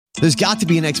There's got to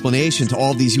be an explanation to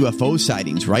all these UFO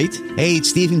sightings, right? Hey,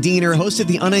 it's Stephen Diener, host of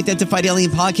the Unidentified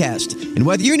Alien Podcast. And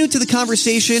whether you're new to the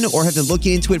conversation or have been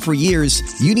looking into it for years,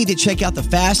 you need to check out the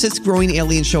fastest growing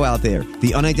alien show out there,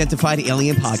 the Unidentified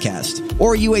Alien Podcast,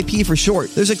 or UAP for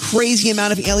short. There's a crazy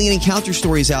amount of alien encounter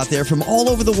stories out there from all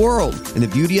over the world. And the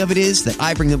beauty of it is that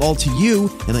I bring them all to you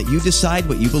and let you decide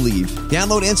what you believe.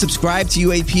 Download and subscribe to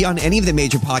UAP on any of the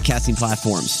major podcasting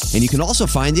platforms. And you can also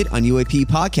find it on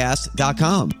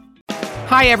UAPpodcast.com.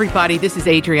 Hi, everybody. This is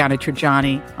Adriana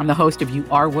Trajani. I'm the host of You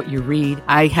Are What You Read.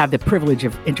 I have the privilege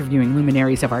of interviewing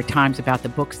luminaries of our times about the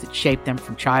books that shaped them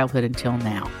from childhood until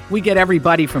now. We get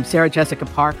everybody from Sarah Jessica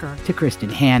Parker to Kristen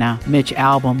Hanna, Mitch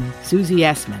Albom, Susie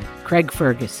Essman, Craig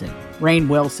Ferguson, Rainn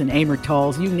Wilson, Amor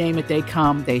Tolls, you name it, they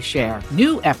come, they share.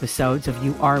 New episodes of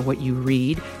You Are What You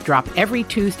Read drop every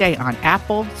Tuesday on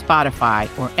Apple, Spotify,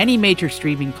 or any major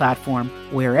streaming platform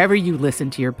wherever you listen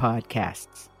to your podcasts.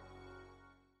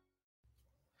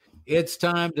 It's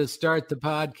time to start the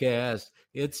podcast.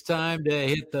 It's time to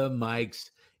hit the mics.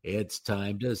 It's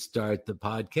time to start the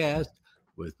podcast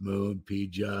with Moon,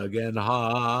 P-Jug, and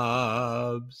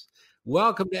Hobbs.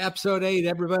 Welcome to episode 8,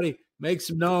 everybody. Make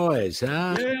some noise,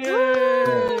 huh?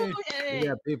 Yay! We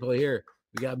got people here.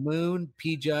 We got Moon,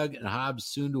 P-Jug, and Hobbs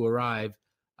soon to arrive.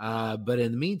 But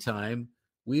in the meantime,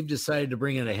 we've decided to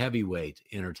bring in a heavyweight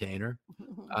entertainer.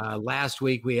 Last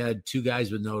week, we had two guys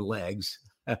with no legs.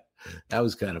 That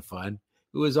was kind of fun.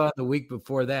 Who was on the week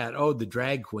before that? Oh, the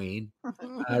drag queen,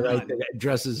 right? That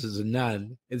dresses as a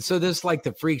nun. And so this is like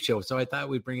the freak show. So I thought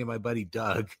we'd bring in my buddy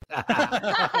Doug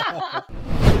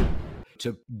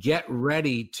to get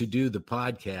ready to do the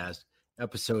podcast,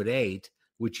 episode 8,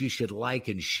 which you should like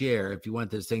and share if you want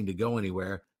this thing to go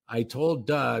anywhere. I told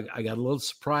Doug I got a little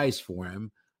surprise for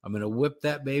him. I'm going to whip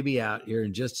that baby out here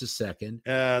in just a second.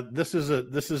 This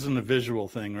isn't a visual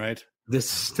thing, right?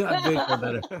 This is not visual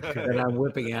that I'm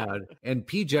whipping out. And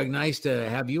P-Jug, nice to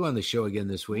have you on the show again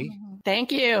this week.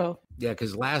 Thank you. Yeah,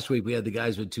 because last week we had the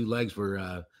guys with two legs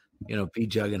were,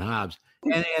 P-Jug and Hobbs.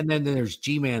 And then there's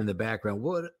G-Man in the background.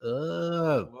 What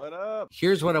up? What up?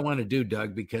 Here's what I want to do,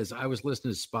 Doug, because I was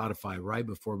listening to Spotify right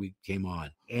before we came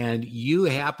on. And you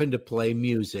happen to play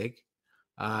music.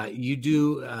 You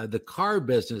do the car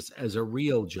business as a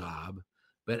real job.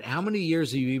 But how many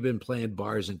years have you been playing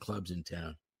bars and clubs in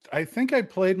town? I think I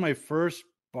played my first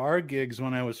bar gigs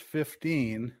when I was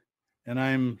 15, and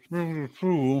I'm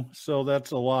so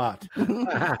that's a lot.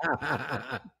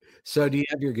 So do you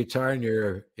have your guitar in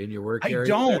your work area? I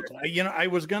don't. I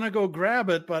was gonna go grab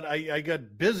it, but I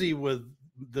got busy with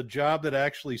the job that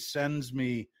actually sends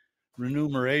me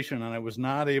remuneration, and I was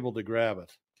not able to grab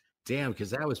it. Damn, because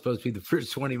that was supposed to be the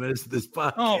first 20 minutes of this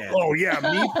podcast. Oh yeah,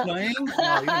 me playing?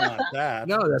 No, you're not that.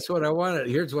 No, that's what I wanted.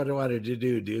 Here's what I wanted to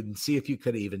do, dude, and see if you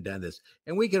could have even done this.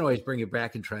 And we can always bring it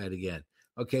back and try it again.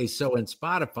 Okay, so in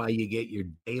Spotify, you get your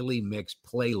daily mix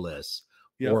playlists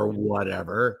or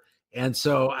whatever. And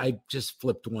so I just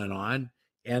flipped one on,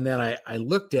 and then I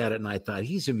looked at it, and I thought,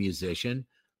 he's a musician.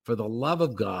 For the love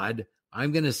of God,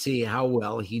 I'm going to see how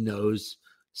well he knows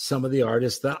some of the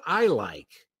artists that I like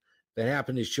that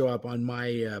happen to show up on my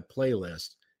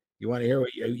playlist. You want to hear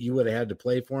what you would have had to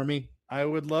play for me? I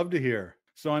would love to hear.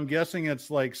 So I'm guessing it's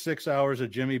like 6 hours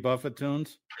of Jimmy Buffett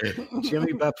tunes.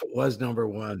 Jimmy Buffett was number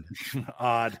one.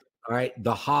 Odd. All right.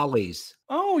 The Hollies.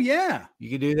 Oh, yeah. You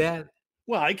can do that?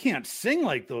 Well, I can't sing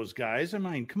like those guys. I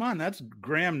mean, come on. That's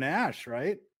Graham Nash,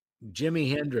 right? Jimi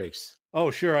Hendrix.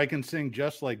 Oh, sure. I can sing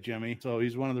just like Jimmy. So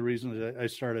he's one of the reasons I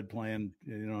started playing,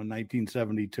 in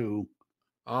 1972.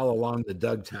 All along the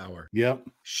Doug Tower. Yep.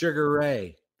 Sugar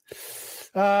Ray.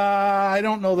 I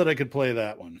don't know that I could play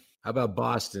that one. How about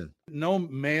Boston? No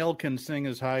male can sing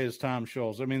as high as Tom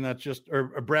Scholz. I mean, that's just, or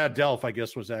Brad Delph, I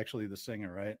guess, was actually the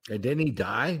singer, right? And didn't he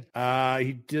die?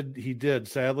 He did.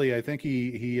 Sadly, I think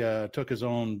he took his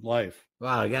own life.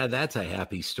 Wow, God, that's a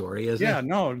happy story, isn't it? Yeah,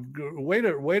 no, way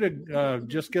to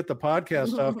just get the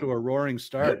podcast off to a roaring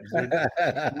start.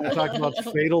 Talk about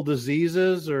fatal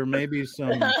diseases or maybe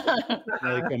some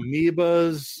like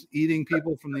amoebas eating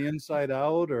people from the inside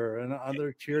out or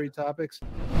other cheery topics.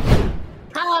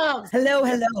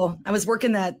 Hello. I was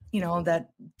working that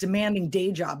demanding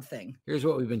day job thing. Here's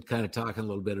what we've been kind of talking a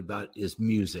little bit about is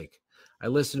music. I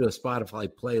listened to a Spotify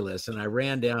playlist and I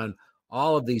ran down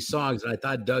all of these songs, and I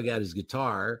thought Doug had his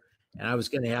guitar, and I was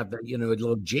going to have a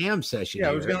little jam session. Yeah,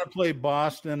 I was going to play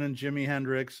Boston and Jimi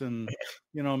Hendrix and,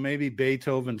 maybe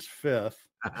Beethoven's Fifth.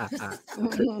 I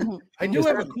do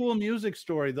have a cool music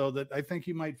story, though, that I think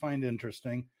you might find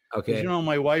interesting. Okay.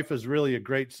 My wife is really a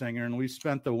great singer, and we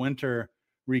spent the winter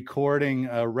recording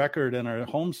a record in our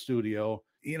home studio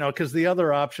because the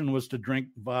other option was to drink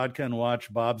vodka and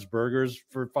watch Bob's Burgers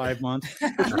for 5 months,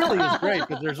 which really is great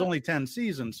because there's only 10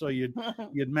 seasons. So you'd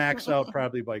max out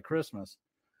probably by Christmas.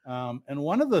 And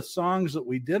one of the songs that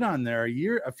we did on there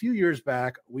a few years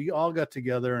back, we all got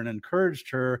together and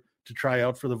encouraged her to try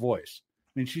out for The Voice.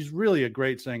 I mean, she's really a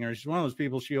great singer. She's one of those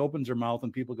people, she opens her mouth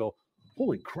and people go,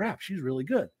 holy crap, she's really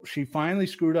good. She finally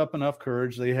screwed up enough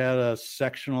courage. They had a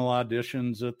sectional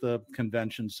auditions at the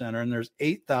convention center, and there's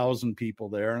 8,000 people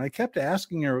there. And I kept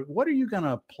asking her, what are you going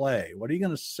to play? What are you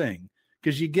going to sing?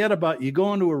 Because you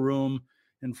go into a room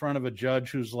in front of a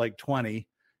judge who's like 20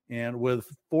 and with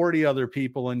 40 other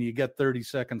people, and you get 30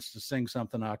 seconds to sing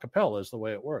something a cappella is the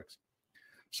way it works.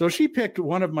 So she picked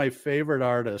one of my favorite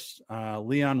artists,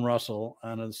 Leon Russell,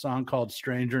 on a song called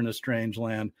Stranger in a Strange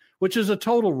Land, which is a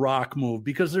total rock move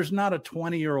because there's not a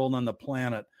 20-year-old on the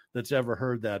planet that's ever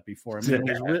heard that before. I mean, it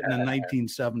was written in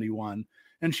 1971,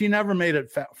 and she never made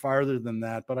it farther than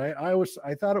that. But I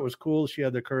thought it was cool. She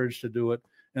had the courage to do it,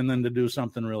 and then to do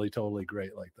something really totally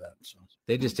great like that. So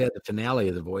they just had the finale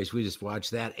of The Voice. We just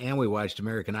watched that, and we watched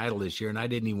American Idol this year, and I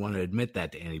didn't even want to admit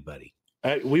that to anybody.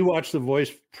 We watched The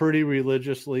Voice pretty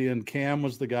religiously, and Cam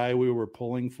was the guy we were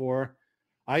pulling for.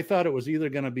 I thought it was either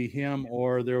going to be him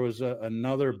or there was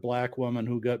another black woman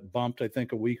who got bumped, I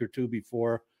think, a week or two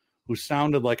before, who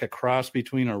sounded like a cross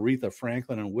between Aretha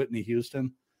Franklin and Whitney Houston.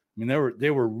 I mean, they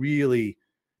were really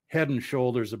head and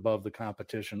shoulders above the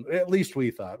competition. At least we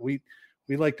thought. We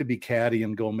like to be catty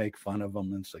and go make fun of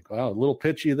them. And it's like, wow, a little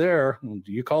pitchy there.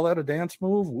 Do you call that a dance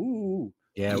move? Woo.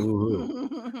 Yeah.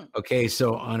 Woo-hoo. Okay.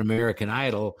 So on American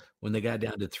Idol, when they got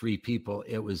down to 3 people,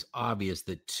 it was obvious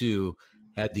that 2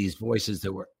 had these voices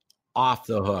that were off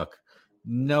the hook.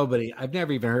 I've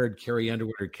never even heard Carrie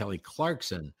Underwood or Kelly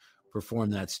Clarkson perform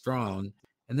that strong.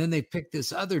 And then they picked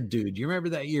this other dude. You remember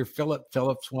that year Philip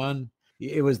Phillips won?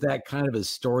 It was that kind of a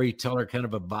storyteller, kind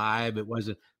of a vibe. It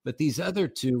wasn't, but these other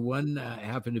 2, one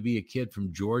happened to be a kid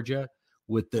from Georgia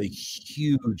with the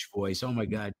huge voice. Oh my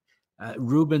God.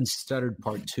 Ruben stuttered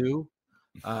part 2,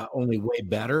 only way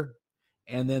better.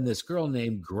 And then this girl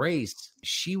named Grace,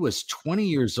 she was 20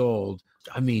 years old.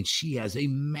 I mean, she has a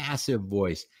massive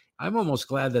voice. I'm almost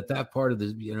glad that part of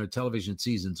the television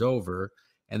season's over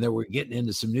and that we're getting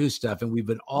into some new stuff. And we've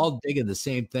been all digging the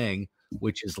same thing,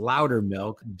 which is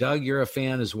Loudermilk. Doug, you're a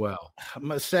fan as well.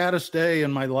 My saddest day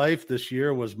in my life this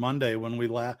year was Monday when we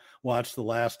watched the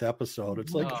last episode.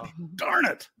 It's like, darn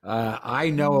it. I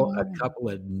know a couple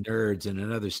of nerds in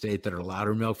another state that are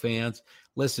Loudermilk fans.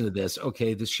 Listen to this.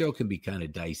 Okay, the show can be kind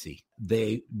of dicey.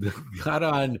 They got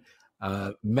on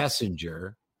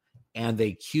Messenger and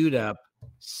they queued up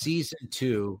season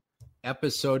 2,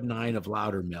 episode 9 of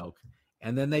Loudermilk.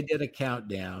 And then they did a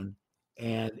countdown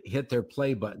and hit their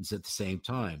play buttons at the same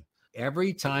time.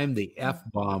 Every time the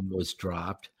F-bomb was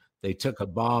dropped, they took a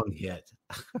bong hit.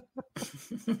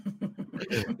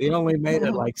 They only made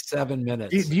it like 7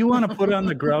 minutes. Do you want to put on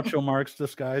the Groucho Marx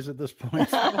disguise at this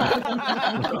point?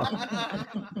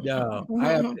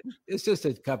 No, it's just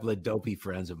a couple of dopey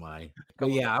friends of mine. But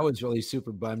yeah, I was really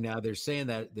super bummed. Now they're saying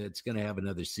that it's going to have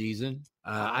another season.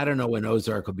 I don't know when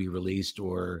Ozark will be released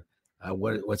or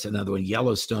what's another one.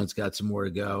 Yellowstone's got some more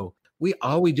to go.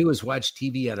 All we do is watch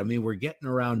TV yet. I mean, we're getting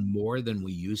around more than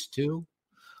we used to,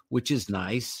 which is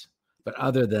nice. But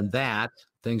other than that,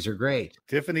 things are great.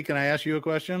 Tiffany, can I ask you a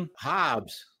question?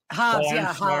 Hobbs. Hobbs, Oh,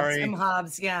 yeah, sorry. Hobbs. I'm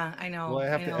Hobbs. Yeah, I know. Well, I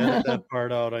have to edit that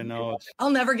part out. I know. I'll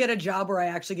never get a job where I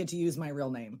actually get to use my real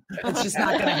name. It's just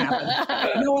not going to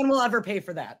happen. No one will ever pay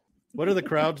for that. What are the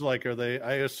crowds like? I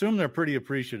assume they're pretty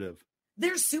appreciative.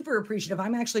 They're super appreciative.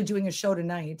 I'm actually doing a show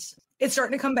tonight. It's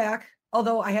starting to come back.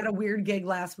 Although I had a weird gig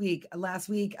last week. Last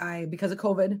week, because of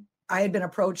COVID, I had been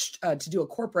approached to do a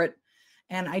corporate,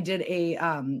 and I did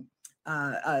an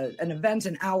event,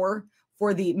 an hour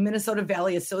for the Minnesota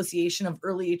Valley Association of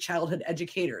Early Childhood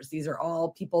Educators. These are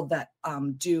all people that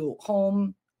do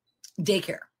home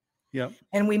daycare. Yep.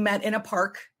 And we met in a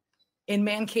park in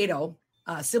Mankato,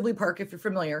 Sibley Park, if you're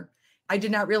familiar. I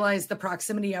did not realize the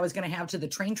proximity I was going to have to the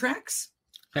train tracks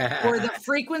or the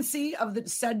frequency of the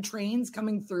said trains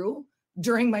coming through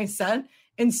during my set.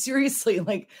 And seriously,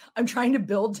 like, I'm trying to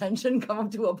build tension, come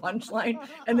up to a punchline,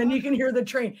 and then you can hear the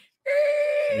train.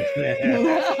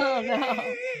 Oh,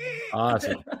 no.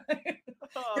 Awesome.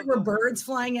 There were birds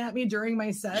flying at me during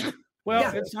my set. Well,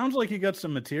 Yeah. It sounds like you got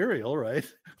some material, right?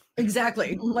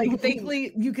 Exactly. Like,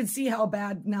 thankfully, you could see how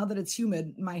bad, now that it's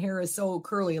humid, my hair is so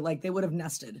curly, like they would have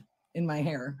nested in my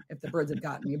hair if the birds had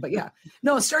gotten me. But yeah,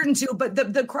 no, starting to, but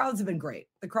the crowds have been great.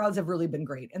 The crowds have really been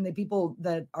great. And the people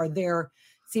that are there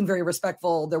seem very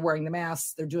respectful. They're wearing the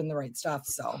masks. They're doing the right stuff.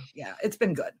 So yeah, it's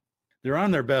been good. They're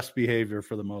on their best behavior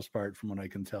for the most part, from what I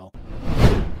can tell.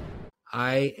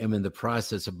 I am in the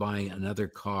process of buying another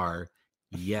car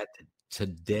yet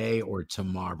today or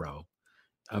tomorrow.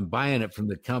 I'm buying it from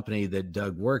the company that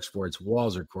Doug works for. It's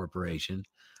Walzer Corporation.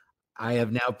 I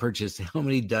have now purchased how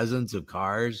many dozens of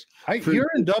cars? You're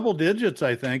in double digits,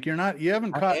 I think. You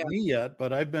haven't caught me yet,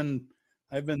 but I've been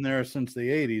there since the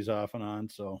 80s off and on.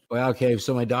 So, well, okay.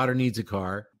 So my daughter needs a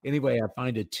car. Anyway, I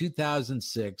find a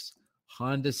 2006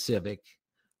 Honda Civic,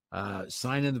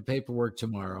 signing the paperwork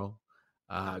tomorrow,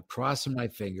 crossing my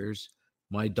fingers.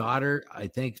 My daughter, I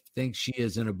think she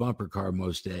is in a bumper car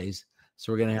most days.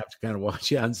 So we're going to have to kind of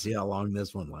watch out and see how long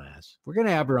this one lasts. We're going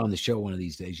to have her on the show one of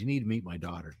these days. You need to meet my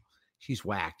daughter. She's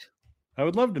whacked. I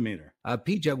would love to meet her.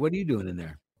 P-Jug, what are you doing in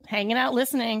there? Hanging out,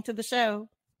 listening to the show.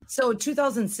 So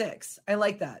 2006, I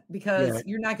like that because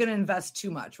you're not going to invest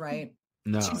too much, right?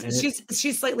 No.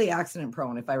 She's slightly accident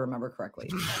prone, if I remember correctly.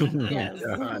 Yes.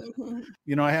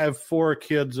 I have 4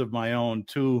 kids of my own.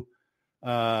 2,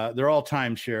 they're all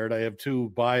time shared. I have 2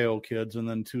 bio kids and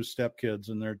then 2 step kids,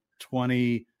 and they're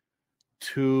 22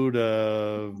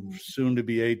 to soon to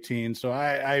be 18. So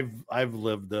I've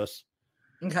lived this.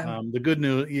 Okay. The good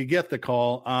news, you get the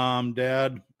call,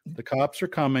 Dad, the cops are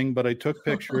coming, but I took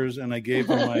pictures and I gave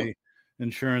them my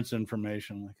insurance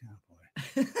information. I'm like, oh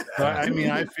boy. So, I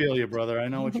mean, I feel you, brother. I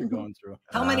know what you're going through.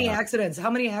 How many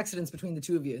accidents between the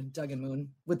two of you, Doug and Moon,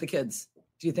 with the kids,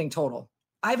 do you think total?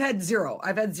 I've had 0.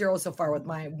 I've had 0 so far with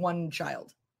my one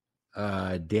child.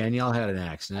 Danielle had an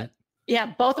accident. Yeah,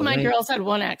 both of my girls had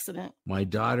 1 accident. My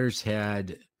daughters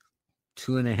had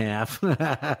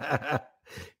 2.5,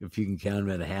 if you can count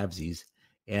them at halvesies.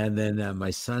 And then my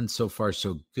son, so far,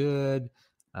 so good.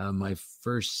 My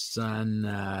first son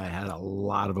had a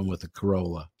lot of them with a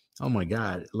Corolla. Oh, my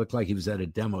God. It looked like he was at a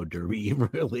demo derby.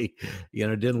 Really,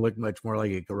 didn't look much more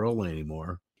like a Corolla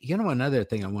anymore. Another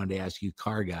thing I wanted to ask you,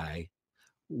 car guy,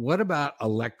 what about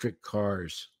electric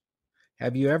cars?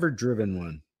 Have you ever driven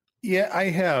one? Yeah, I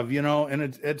have, and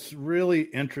it's really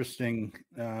interesting.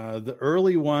 The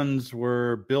early ones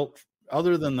were built,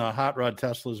 other than the hot rod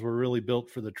Teslas, were really built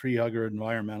for the tree hugger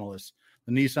environmentalists.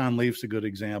 The Nissan Leaf's a good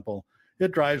example.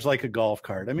 It drives like a golf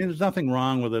cart. I mean, there's nothing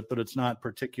wrong with it, but it's not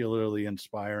particularly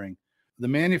inspiring. The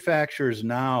manufacturers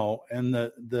now, and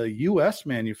the U.S.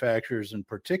 manufacturers in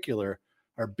particular,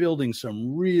 are building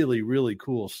some really, really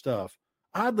cool stuff.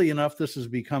 Oddly enough, this has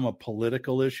become a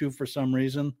political issue for some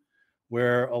reason,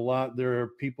 where there are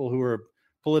people who are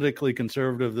politically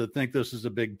conservative that think this is a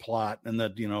big plot and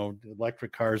that,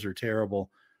 electric cars are terrible.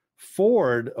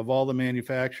 Ford, of all the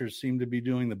manufacturers, seem to be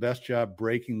doing the best job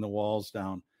breaking the walls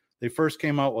down. They first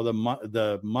came out with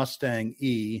the Mustang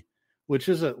E, which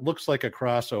looks like a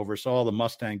crossover, so all the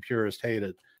Mustang purists hate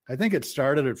it. I think it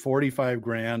started at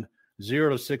 $45,000, 0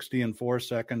 to 60 in 4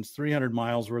 seconds, 300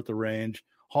 miles worth of range,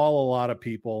 haul a lot of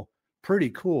people, pretty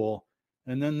cool.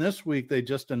 And then this week they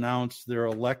just announced their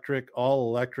all-electric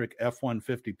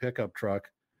F-150 pickup truck,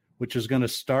 which is going to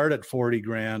start at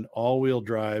 $40,000, all-wheel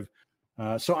drive.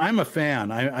 So I'm a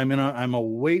fan. I'm a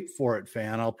wait for it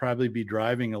fan. I'll probably be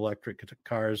driving electric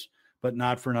cars, but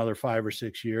not for another 5 or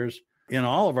 6 years in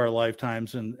all of our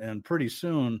lifetimes. And pretty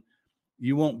soon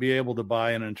you won't be able to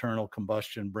buy an internal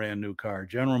combustion brand new car.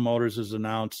 General Motors has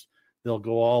announced they'll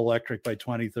go all electric by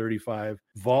 2035.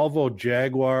 Volvo,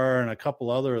 Jaguar, and a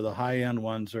couple other of the high-end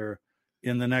ones are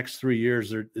in the next 3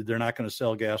 years. They're not going to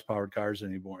sell gas-powered cars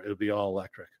anymore. It'll be all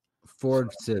electric. Ford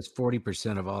says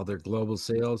 40% of all their global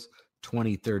sales,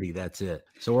 2030. That's it.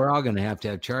 So we're all going to have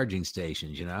charging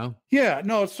stations, Yeah,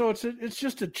 no. So it's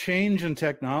just a change in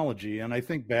technology, and I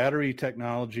think battery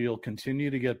technology will continue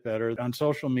to get better. On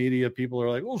social media, people are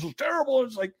like, "Oh, this is terrible."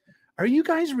 It's like, are you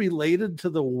guys related to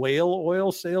the whale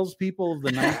oil salespeople of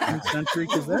the 19th century?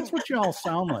 Because that's what y'all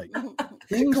sound like.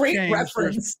 Things Great change.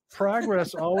 reference.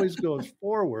 Progress always goes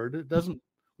forward. It doesn't.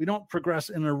 We don't progress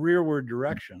in a rearward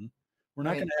direction. We're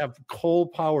not going to have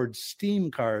coal-powered steam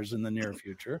cars in the near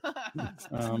future.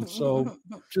 So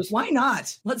just why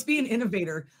not? Let's be an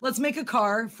innovator. Let's make a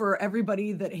car for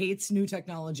everybody that hates new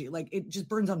technology. Like it just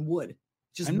burns on wood.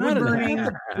 I'm not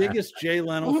the biggest Jay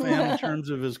Leno fan in terms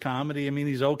of his comedy. I mean,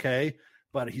 he's okay,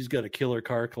 but he's got a killer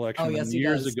car collection. Oh, yes,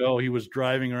 years ago, he was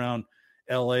driving around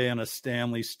L.A. in a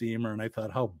Stanley steamer, and I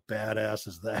thought, how badass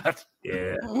is that?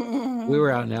 Yeah. We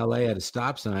were out in L.A. at a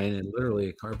stop sign, and literally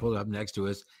a car pulled up next to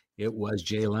us. It was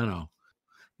Jay Leno.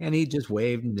 And he just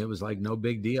waved, and it was like no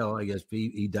big deal. I guess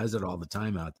he does it all the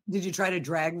time out there. Did you try to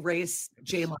drag race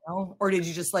Jay Leno, or did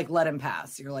you just let him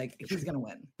pass? You're like, he's going to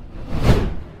win.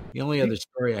 The only other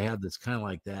story I have that's kind of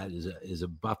like that is a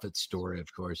Buffett story,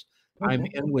 of course. I'm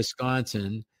in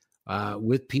Wisconsin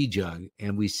with P-Jug,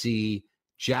 and we see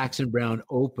Jackson Brown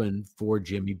open for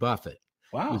Jimmy Buffett.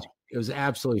 Wow. It was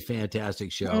absolutely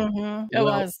fantastic show. It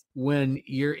was. When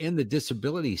you're in the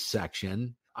disability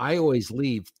section, I always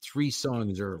leave 3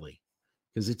 songs early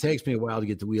because it takes me a while to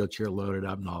get the wheelchair loaded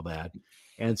up and all that.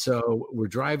 And so we're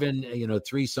driving,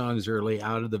 3 songs early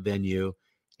out of the venue,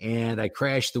 and I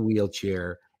crash the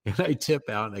wheelchair and I tip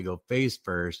out and I go face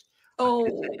first. Oh,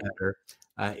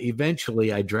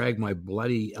 Eventually I drag my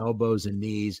bloody elbows and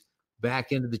knees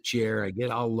back into the chair. I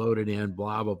get all loaded in,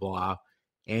 blah, blah, blah.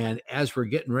 And as we're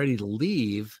getting ready to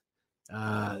leave,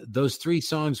 those 3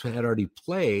 songs had already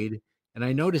played, and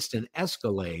I noticed an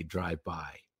Escalade drive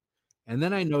by. And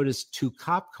then I noticed 2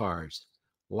 cop cars,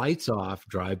 lights off,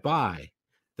 drive by.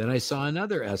 Then I saw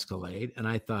another Escalade, and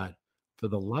I thought, for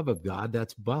the love of God,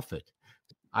 that's Buffett.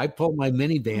 I pulled my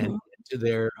minivan into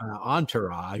their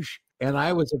entourage, and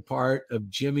I was a part of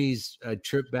Jimmy's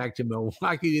trip back to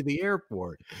Milwaukee to the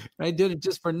airport. I did it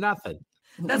just for nothing.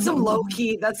 that's some low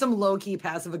key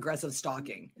passive aggressive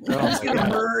stalking. Just gonna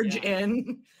merge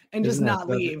in and just not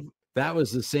leave. That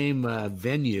was the same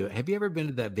venue. Have you ever been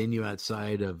to that venue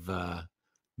outside of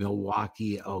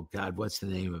Milwaukee? Oh God, what's the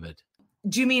name of it?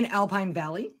 Do you mean Alpine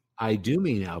Valley? I do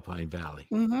mean Alpine Valley.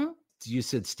 Mm-hmm. You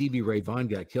said Stevie Ray Vaughan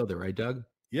got killed there, right, Doug?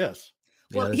 Yes.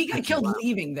 Well, he got killed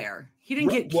leaving there. He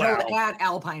didn't get killed at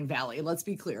Alpine Valley. Let's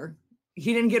be clear.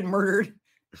 He didn't get murdered.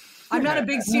 I'm not a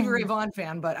big Stevie Ray Vaughan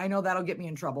fan, but I know that'll get me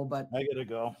in trouble. But I gotta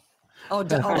go.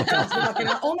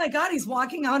 Oh my God, he's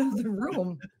walking out of the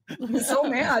room. I'm so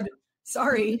mad.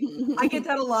 Sorry. I get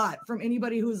that a lot from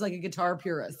anybody who's like a guitar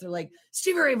purist. They're like,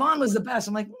 Stevie Ray Vaughan was the best.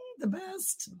 I'm like, the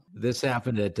best. This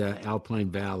happened at Alpine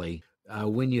Valley.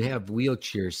 When you have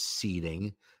wheelchair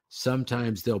seating,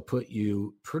 sometimes they'll put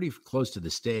you pretty close to the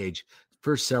stage,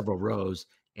 first several rows,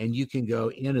 and you can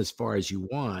go in as far as you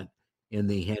want in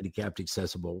the handicapped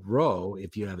accessible row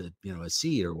if you have a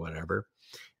seat or whatever.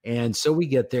 And so we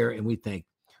get there and we think,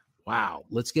 wow,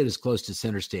 let's get as close to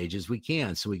center stage as we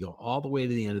can. So we go all the way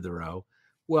to the end of the row.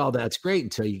 Well, that's great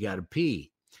until you got to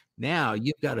pee. Now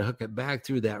you've got to hook it back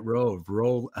through that row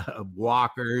of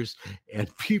walkers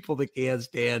and people that can't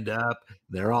stand up.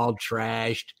 They're all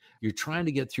trashed. You're trying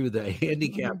to get through the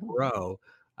handicap row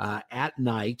at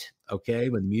night, okay,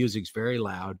 when the music's very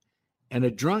loud, and a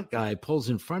drunk guy pulls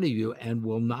in front of you and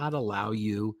will not allow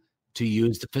you to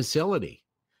use the facility.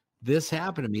 This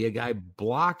happened to me. A guy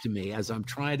blocked me as I'm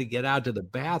trying to get out to the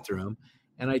bathroom,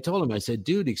 and I told him, I said,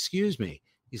 dude, excuse me.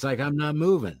 He's like, I'm not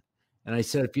moving. And I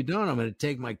said, if you don't, I'm going to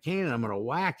take my cane and I'm going to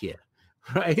whack you.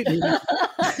 Right?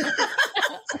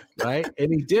 Right?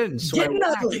 And he didn't.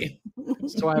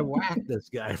 So I whacked this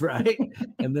guy, right?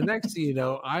 And the next thing you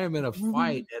know, I am in a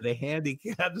fight at a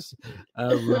handicapped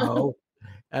row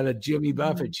at a Jimmy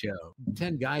Buffett show.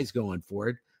 10 guys going for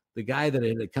it. The guy that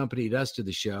had accompanied us to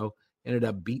the show ended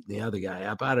up beating the other guy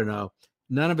up. I don't know.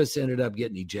 None of us ended up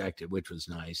getting ejected, which was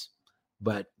nice.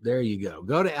 But there you go.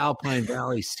 Go to Alpine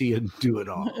Valley, see it, do it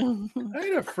all. I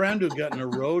had a friend who got in a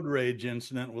road rage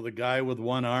incident with a guy with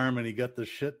one arm, and he got the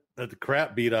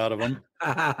crap beat out of him.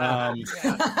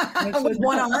 With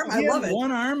one arm, I love it.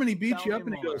 One arm, and he beat you up,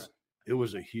 and he goes, "It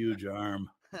was a huge arm."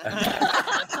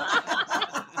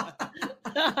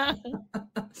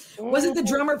 Was it the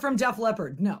drummer from Def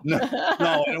Leppard? No,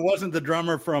 it wasn't the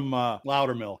drummer from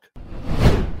Loudermilk.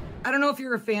 I don't know if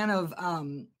you're a fan of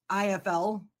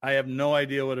IFL. I have no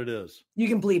idea what it is. You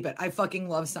can bleep it. I fucking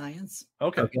love science.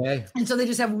 Okay. And so they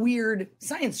just have weird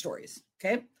science stories.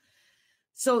 Okay.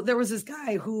 So there was this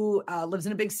guy who lives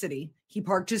in a big city. He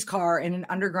parked his car in an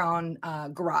underground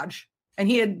garage, and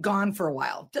he had gone for a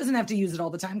while. Doesn't have to use it all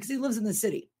the time because he lives in the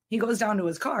city. He goes down to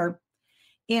his car,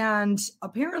 and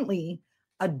apparently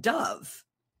a dove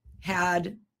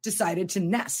had decided to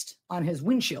nest on his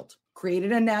windshield,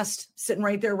 created a nest sitting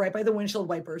right there, right by the windshield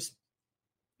wipers.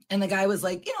 And the guy was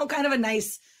like, kind of a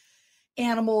nice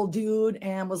animal dude,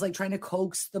 and was like trying to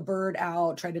coax the bird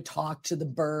out, try to talk to the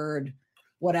bird,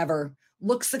 whatever.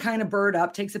 Looks the kind of bird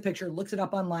up, takes a picture, looks it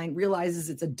up online, realizes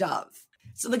it's a dove.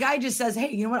 So the guy just says,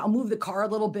 hey, you know what? I'll move the car a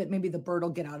little bit. Maybe the bird will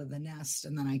get out of the nest,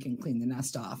 and then I can clean the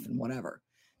nest off and whatever.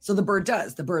 So the bird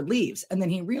does. The bird leaves. And then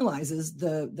he realizes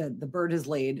the bird has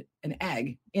laid an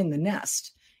egg in the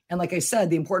nest. And like I said,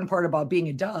 the important part about being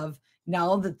a dove,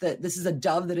 now that this is a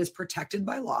dove that is protected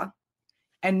by law,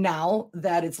 and now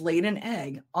that it's laid an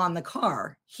egg on the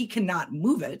car, he cannot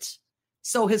move it.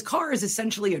 So his car is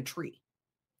essentially a tree.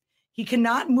 He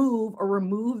cannot move or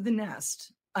remove the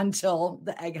nest until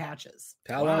the egg hatches.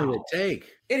 How long did it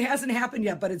take? It hasn't happened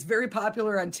yet, but it's very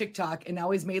popular on TikTok. And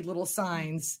now he's made little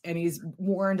signs and he's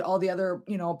warned all the other,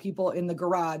 people in the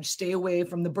garage, stay away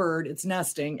from the bird. It's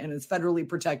nesting and it's federally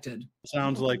protected.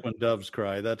 Sounds like when doves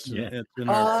cry. It's in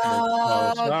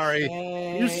our sorry.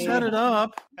 You set it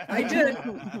up. I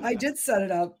did set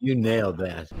it up. You nailed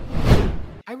that.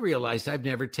 I realized I've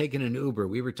never taken an Uber.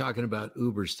 We were talking about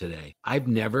Ubers today. I've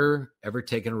never, ever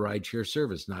taken a rideshare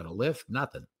service, not a Lyft,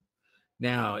 nothing.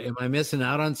 Now, am I missing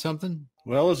out on something?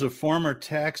 Well, as a former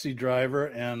taxi driver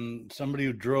and somebody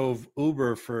who drove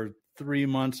Uber for 3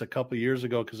 months a couple of years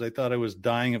ago because I thought I was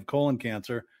dying of colon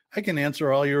cancer, I can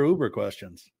answer all your Uber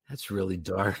questions. That's really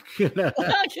dark.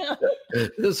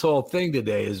 This whole thing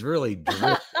today is really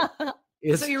dark.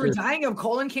 So you were dying of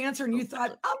colon cancer and you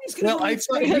thought, I'm just going to... Well, I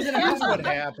thought here's what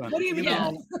happened. What do you mean?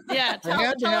 Yeah, I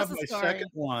had to have my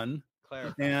second one.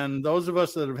 And those of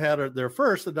us that have had their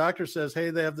first, the doctor says,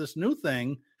 hey, they have this new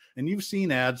thing. And you've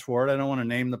seen ads for it. I don't want to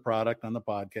name the product on the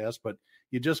podcast, but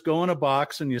you just go in a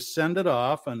box and you send it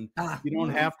off and you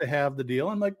don't have to have the deal.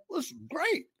 I'm like, this is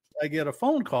great. I get a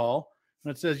phone call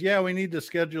and it says, yeah, we need to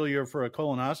schedule you for a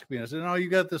colonoscopy. And I said, no, you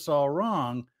got this all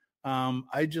wrong.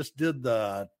 I just did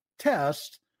the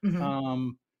test.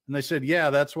 And they said, yeah,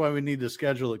 that's why we need to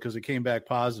schedule it because it came back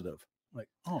positive. I'm like,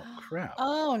 oh crap.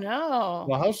 Oh no.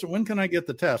 Well, when can I get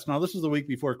the test? Now, this is the week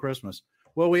before Christmas.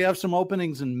 Well, we have some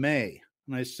openings in May.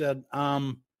 And I said,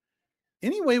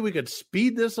 any way we could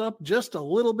speed this up just a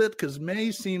little bit? Because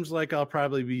May seems like I'll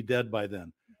probably be dead by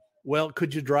then. Well,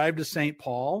 could you drive to St.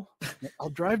 Paul? I'll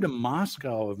drive to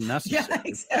Moscow if necessary. Yeah,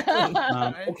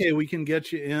 exactly. Okay, we can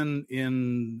get you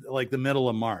in like the middle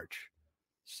of March.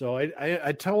 So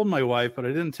I told my wife, but I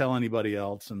didn't tell anybody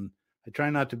else. And I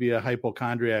try not to be a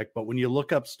hypochondriac, but when you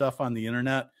look up stuff on the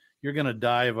internet, you're going to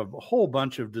die of a whole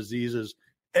bunch of diseases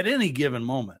at any given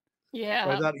moment. Yeah.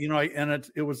 So I thought,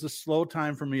 it was a slow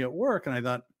time for me at work. And I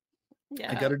thought,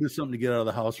 I got to do something to get out of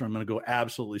the house or I'm going to go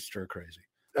absolutely stir crazy.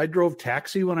 I drove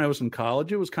taxi when I was in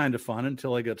college. It was kind of fun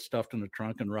until I got stuffed in the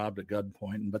trunk and robbed at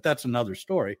gunpoint. But that's another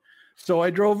story. So I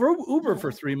drove Uber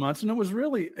for 3 months and it was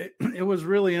really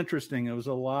interesting. It was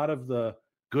a lot of the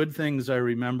good things I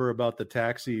remember about the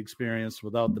taxi experience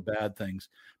without the bad things,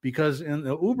 because in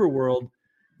the Uber world,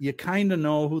 you kind of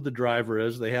know who the driver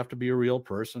is. They have to be a real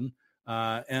person.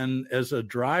 And as a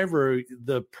driver,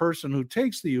 the person who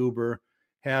takes the Uber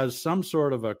has some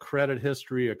sort of a credit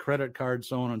history, a credit card,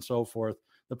 so on and so forth.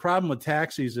 The problem with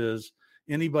taxis is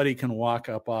anybody can walk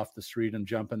up off the street and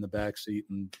jump in the back seat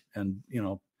and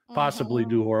possibly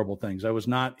do horrible things. I was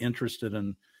not interested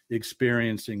in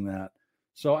experiencing that.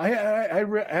 So I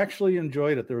actually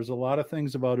enjoyed it. There was a lot of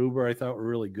things about Uber I thought were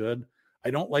really good.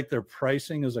 I don't like their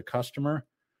pricing as a customer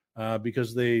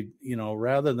because they,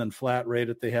 rather than flat rate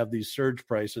it, they have these surge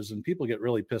prices and people get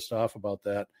really pissed off about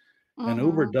that. And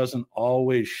Uber doesn't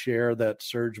always share that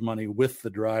surge money with the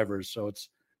drivers. So it's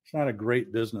not a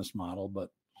great business model, but.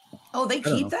 Oh, they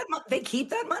keep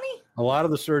that money? A lot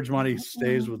of the surge money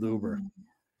stays with Uber.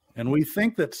 And we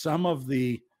think that some of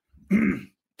the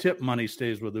tip money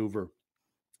stays with Uber.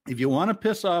 If you want to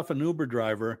piss off an Uber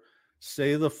driver,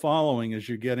 say the following as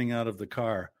you're getting out of the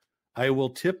car. I will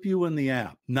tip you in the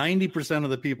app. 90% of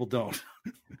the people don't.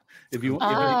 If you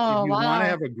want to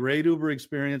have a great Uber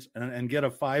experience and get a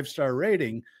 5-star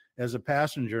rating as a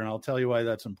passenger, and I'll tell you why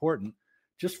that's important,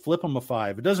 just flip them a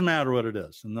 5. It doesn't matter what it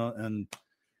is. And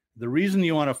the reason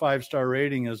you want a 5-star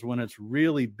rating is when it's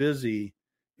really busy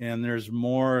and there's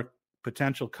more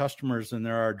potential customers than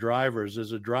there are drivers.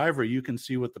 As a driver, you can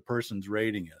see what the person's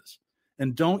rating is.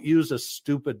 And don't use a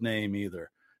stupid name either.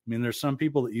 I mean, there's some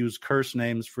people that use curse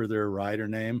names for their rider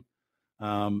name,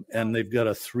 and they've got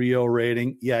a 3.0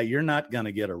 rating. Yeah, you're not going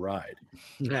to get a ride.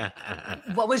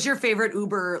 What was your favorite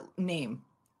Uber name?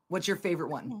 What's your favorite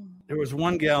one? There was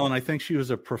one gal, and I think she was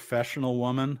a professional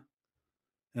woman,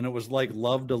 and it was like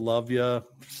Love to Love Ya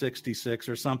 66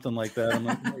 or something like that. I'm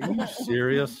like, are you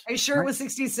serious? Are you sure it was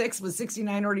 66? Was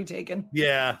 69 already taken?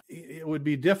 Yeah, it would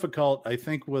be difficult, I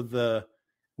think, with the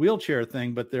wheelchair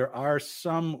thing, but there are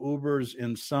some Ubers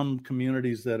in some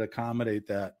communities that accommodate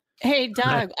that. Hey,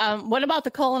 Doug, what about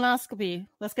the colonoscopy?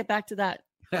 Let's get back to that.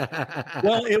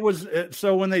 Well, it was,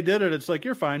 so when they did it, it's like,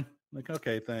 you're fine. Like,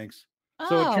 okay, thanks.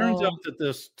 So it turns out that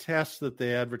this test that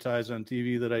they advertise on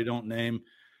TV that I don't name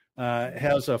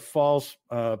has a false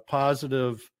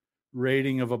positive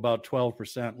rating of about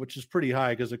 12%, which is pretty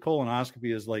high because a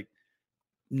colonoscopy is like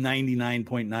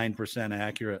 99.9%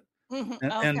 accurate. And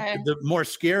the more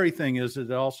scary thing is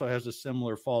it also has a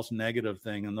similar false negative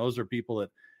thing. And those are people that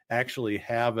actually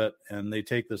have it and they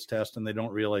take this test and they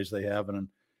don't realize they have it.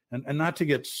 And not to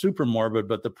get super morbid,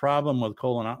 but the problem with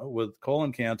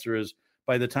colon cancer is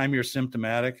by the time you're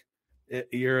symptomatic,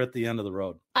 you're at the end of the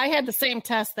road. I had the same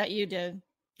test that you did.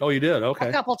 Oh, you did? Okay.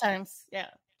 A couple times. Yeah.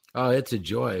 Oh, it's a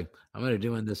joy. I'm going to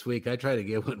do one this week. I try to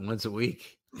get one once a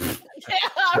week. Yeah,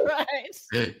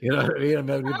 right. You know what I mean? I'm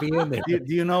going to be in there.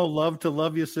 Do you know Love to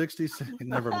Love You 66?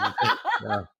 Never mind.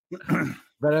 Yeah.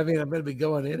 But I mean, I'm going to be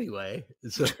going anyway.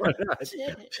 So why not?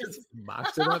 Just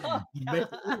box it up. And make it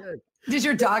weird. Did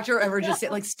your doctor ever just say,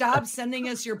 like, stop sending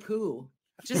us your poo?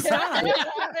 Just stop.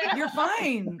 You're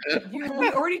fine.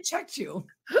 We already checked you.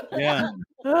 Yeah.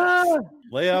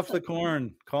 Lay off the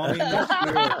corn. Call me next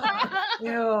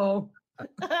year. Ew.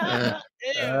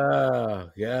 Oh,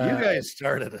 yeah. You guys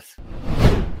started it.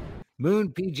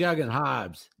 Moon, P. Jug, and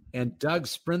Hobbs, and Doug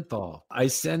Sprinthal. I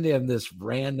send him this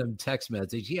random text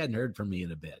message. He hadn't heard from me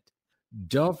in a bit.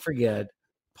 Don't forget,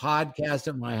 podcast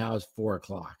at my house,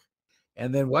 4:00.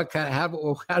 And then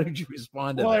how did you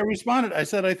respond to Well, that? I responded. I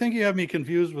said, I think you have me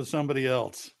confused with somebody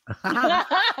else. And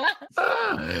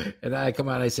I come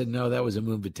out, I said, no, that was a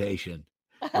moonvitation.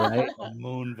 Right? A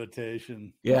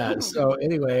moonvitation. Yeah. So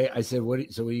anyway, I said, what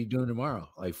are you doing tomorrow?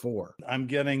 Like 4? I'm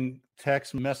getting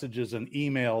text messages and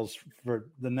emails for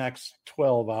the next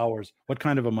 12 hours. What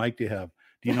kind of a mic do you have?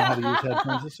 Do you know how to use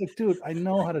headphones? It's like, dude, I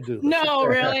know how to do this. No,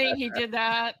 really? He did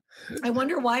that? I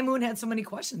wonder why Moon had so many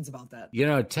questions about that. You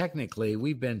know, technically,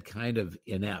 we've been kind of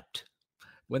inept.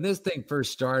 When this thing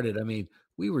first started, I mean,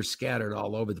 we were scattered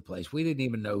all over the place. We didn't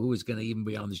even know who was going to even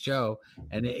be on the show.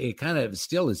 And it kind of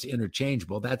still is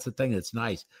interchangeable. That's the thing that's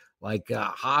nice. Like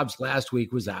Hobbs last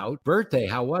week was out. Birthday,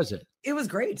 how was it? It was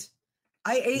great.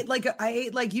 I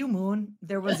ate like you, Moon.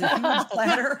 There was a huge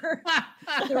platter.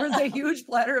 There was a huge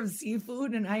platter of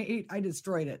seafood, and I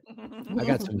destroyed it. I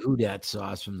got some Houdat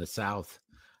sauce from the South.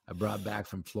 I brought back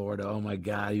from Florida. Oh my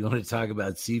God. You want to talk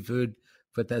about seafood?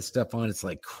 Put that stuff on. It's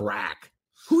like crack.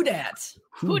 Houdat.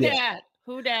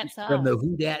 Houdat sauce. From the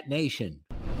Houdat Nation.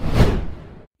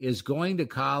 Is going to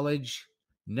college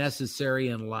necessary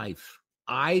in life?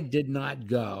 I did not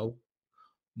go.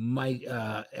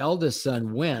 My eldest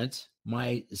son went.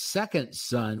 My second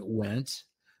son went.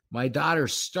 My daughter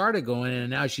started going,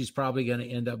 and now she's probably going to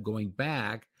end up going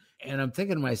back. And I'm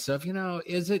thinking to myself, you know,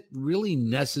 is it really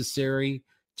necessary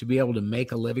to be able to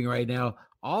make a living right now?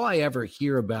 All I ever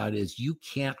hear about is you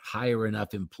can't hire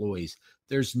enough employees.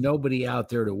 There's nobody out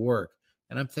there to work.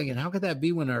 And I'm thinking, how could that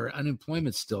be when our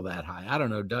unemployment's still that high? I don't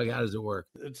know, Doug, how does it work?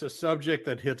 It's a subject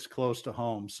that hits close to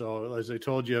home. So as I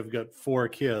told you, I've got 4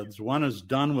 kids. One is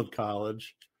done with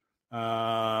college.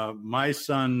 My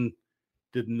son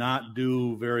did not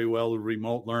do very well with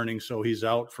remote learning, so he's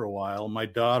out for a while. My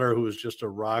daughter, who is just a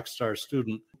rock star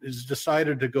student, has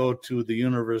decided to go to the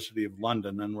University of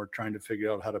London, and we're trying to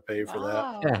figure out how to pay for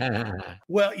that.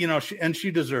 Well, you know, she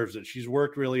deserves it. She's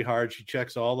worked really hard. She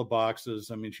checks all the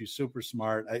boxes. I mean, she's super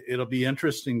smart. It'll be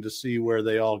interesting to see where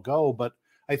they all go, but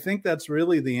I think that's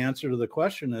really the answer to the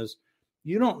question is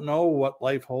you don't know what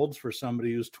life holds for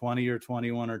somebody who's 20 or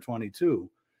 21 or 22.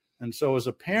 And so as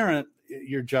a parent,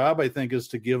 your job, I think, is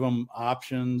to give them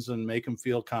options and make them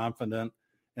feel confident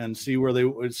and see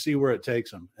where it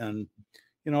takes them. And,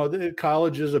 you know,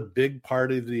 college is a big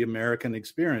part of the American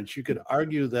experience. You could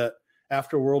argue that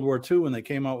after World War II, when they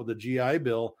came out with the GI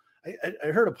Bill, I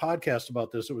heard a podcast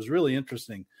about this. It was really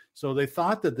interesting. So they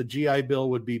thought that the GI Bill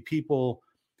would be people,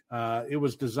 it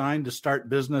was designed to start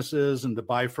businesses and to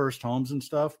buy first homes and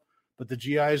stuff. But the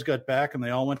GIs got back and they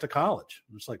all went to college.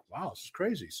 It's like, wow, this is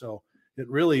crazy. So it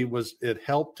really was, it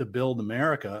helped to build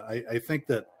America. I think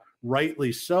that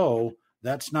rightly so,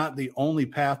 that's not the only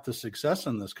path to success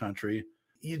in this country.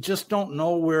 You just don't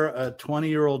know where a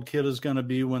 20-year-old kid is going to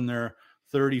be when they're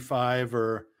 35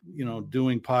 or, you know,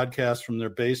 doing podcasts from their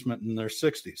basement in their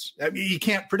 60s. I mean, you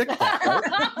can't predict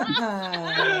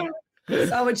that. Right?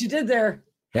 Saw what you did there.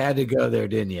 Had to go there,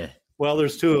 didn't you? Well,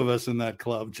 there's 2 of us in that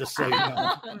club, just so you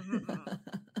know.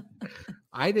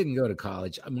 I didn't go to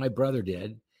college. My brother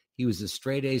did. He was a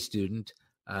straight A student,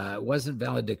 wasn't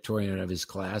valedictorian of his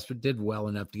class, but did well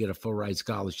enough to get a full ride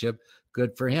scholarship.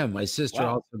 Good for him. My sister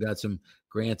also got some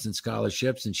grants and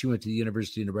scholarships, and she went to the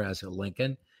University of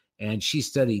Nebraska-Lincoln, and she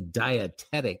studied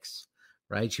dietetics,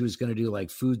 right? She was going to do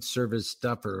like food service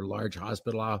stuff for large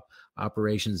hospital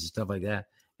operations and stuff like that.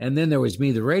 And then there was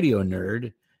me, the radio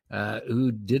nerd,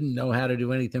 who didn't know how to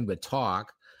do anything but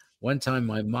talk. One time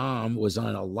my mom was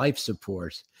on a life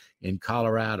support in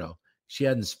Colorado. She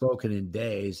hadn't spoken in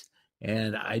days,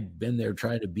 and I'd been there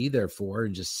trying to be there for her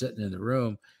and just sitting in the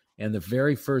room. And the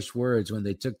very first words when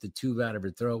they took the tube out of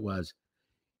her throat was,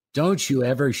 "Don't you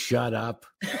ever shut up."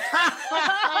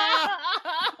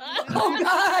 Oh,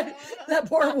 God. That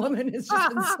poor woman has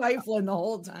just been stifling the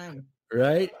whole time.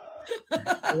 Right?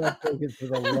 I'm thinking, for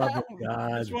the love of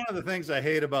God. That's one of the things I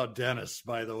hate about Dennis,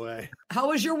 by the way. How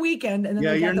was your weekend? And then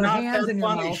Yeah, they got you're their not hands that in your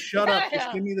funny. mouth. Shut up.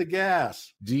 Just give me the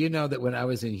gas. Do you know that when I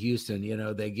was in Houston,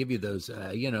 they give you those,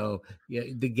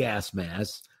 the gas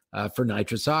masks for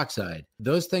nitrous oxide.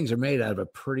 Those things are made out of a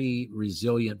pretty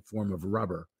resilient form of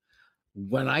rubber.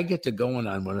 When I get to going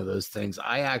on one of those things,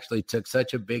 I actually took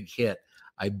such a big hit.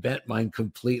 I bent mine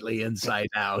completely inside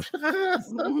out.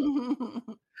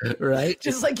 Right?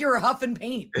 Just like you were huffing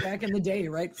paint back in the day,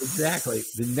 right? Exactly.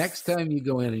 The next time you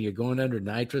go in and you're going under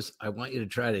nitrous, I want you to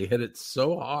try to hit it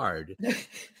so hard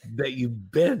that you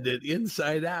bend it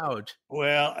inside out.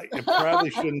 Well, I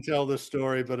probably shouldn't tell this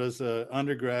story, but as an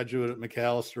undergraduate at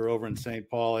Macalester over in St.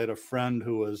 Paul, I had a friend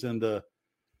who was into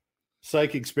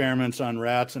psych experiments on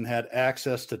rats and had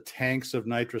access to tanks of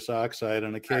nitrous oxide.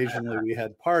 And occasionally we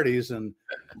had parties. And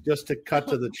just to cut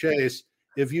to the chase,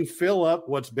 if you fill up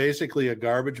what's basically a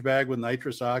garbage bag with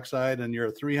nitrous oxide and you're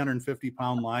a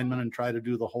 350-pound lineman and try to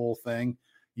do the whole thing,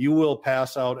 you will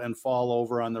pass out and fall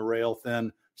over on the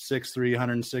rail-thin 6'3",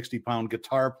 160-pound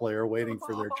guitar player waiting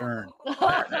for their turn.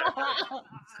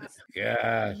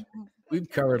 Gosh, we've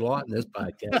covered a lot in this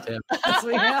podcast. Haven't we? Yes,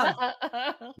 we have.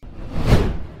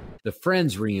 The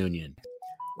Friends reunion.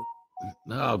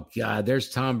 Oh God, there's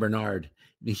Tom Bernard.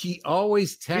 He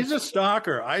always texts. He's a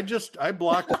stalker. I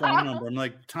blocked the phone number. I'm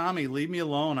like, Tommy, leave me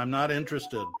alone. I'm not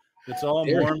interested. It's all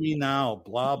more me now.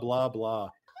 Blah, blah, blah.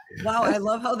 Wow, I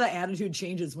love how the attitude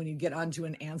changes when you get onto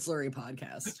an ancillary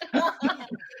podcast.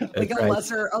 Like a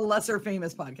lesser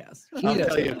famous podcast. I'll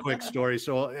tell you a quick story.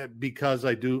 So because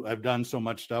I've done so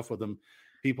much stuff with him,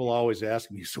 people always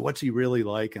ask me, so what's he really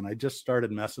like? And I just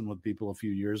started messing with people a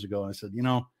few years ago. And I said,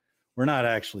 we're not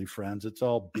actually friends. It's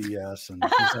all BS. And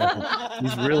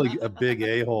he's really a big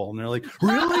a-hole. And they're like,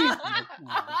 really?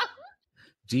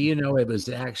 Do you know it was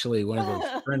actually one of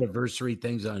those friendiversary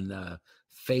things on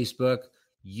Facebook?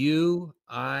 You,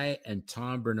 I, and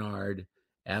Tom Bernard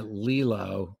at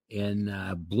Lilo in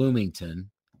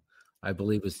Bloomington, I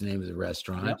believe was the name of the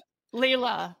restaurant. Yep.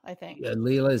 Leela, I think. Yeah,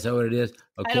 Leela, is that what it is?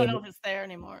 Okay. I don't know if it's there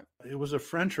anymore. It was a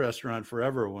French restaurant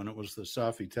forever when it was the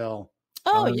Sofitel.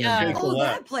 Oh, yeah. yeah. Oh,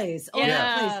 that place. Oh,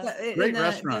 Yeah. that place. Great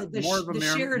restaurant. More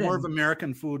Sheridan. of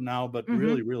American food now, but Mhm.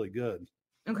 really, really good.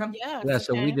 Okay. Yeah. Yeah,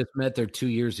 so we okay. just met there 2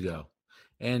 years ago.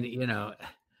 And,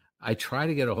 I try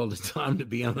to get a hold of Tom to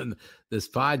be on this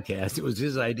podcast. It was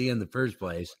his idea in the first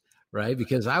place, right?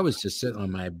 Because I was just sitting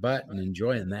on my butt and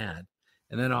enjoying that.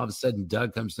 And then all of a sudden,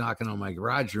 Doug comes knocking on my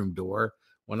garage room door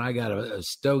when I got a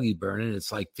stogie burning.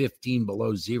 It's like 15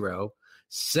 below zero,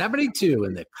 72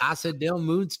 in the Casa del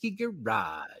Moonski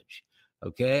garage.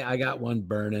 Okay, I got one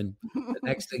burning. The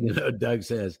next thing you know, Doug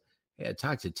says, hey, I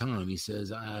talked to Tom. He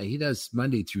says, he does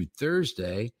Monday through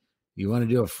Thursday. You want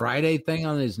to do a Friday thing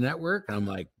on his network? And I'm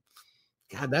like,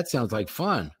 God, that sounds like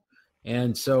fun.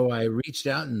 And so I reached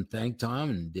out and thanked Tom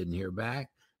and didn't hear back.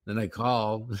 Then I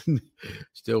called,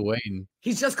 still waiting.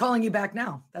 He's just calling you back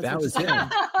now. That what was you said. him.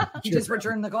 He just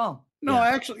returned the call. No, Yeah.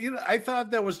 actually, I thought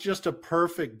that was just a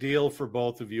perfect deal for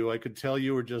both of you. I could tell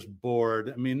you were just bored.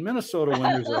 I mean, Minnesota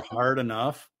winters are hard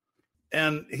enough.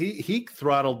 And he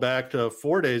throttled back to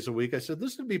 4 days a week. I said,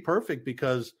 this would be perfect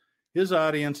because his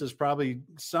audience is probably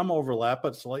some overlap,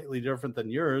 but slightly different than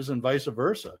yours and vice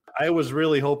versa. I was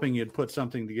really hoping you'd put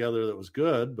something together that was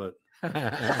good, but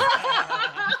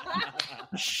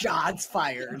Shots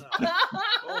fired.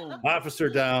 officer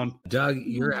down. Doug,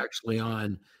 you're actually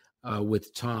on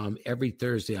with Tom every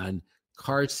Thursday on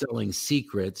Car Selling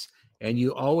Secrets. And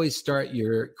you always start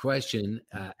your question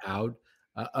out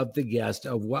of the guest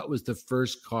of what was the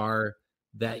first car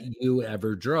that you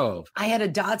ever drove. I had a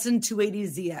Datsun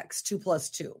 280ZX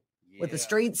 2+2 with a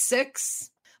straight six.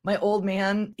 My old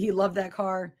man, he loved that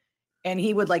car and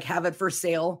he would like have it for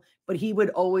sale, but he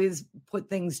would always put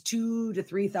things $2,000 to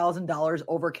 $3,000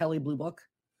 over Kelley Blue Book.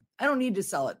 I don't need to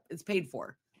sell it. It's paid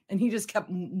for. And he just kept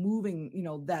moving,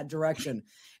 that direction.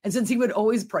 And since he would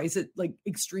always price it like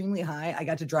extremely high, I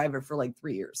got to drive it for like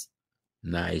 3 years.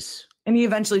 Nice. And he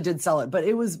eventually did sell it, but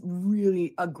it was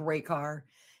really a great car,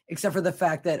 except for the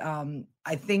fact that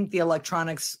I think the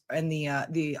electronics and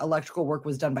the electrical work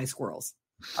was done by squirrels.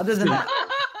 Other than that,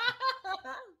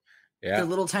 their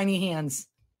little tiny hands.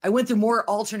 I went through more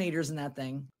alternators in that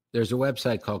thing. There's a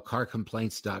website called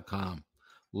carcomplaints.com.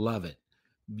 Love it.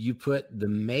 You put the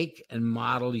make and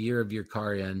model year of your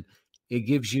car in. It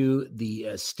gives you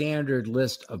the standard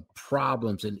list of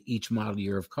problems in each model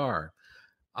year of car.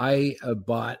 I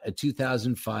bought a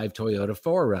 2005 Toyota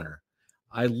 4Runner.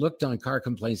 I looked on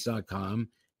carcomplaints.com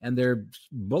and they're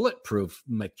bulletproof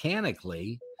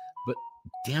mechanically, but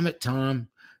damn it, Tom,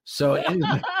 So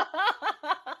anyway,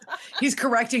 He's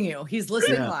correcting you. He's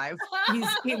listening live.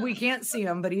 We can't see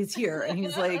him, but he's here, and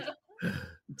he's like,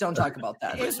 "Don't talk about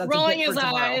that." He's That's a rolling bit for his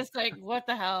tomorrow. eyes like, what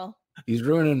the hell? he's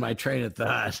ruining my train of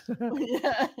thought.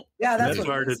 Yeah, that's what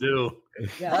hard it to is.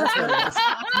 do. Yeah, that's what it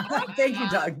is. Thank you,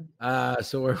 Doug.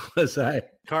 So where was I?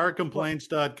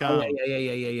 Carcomplaints.com.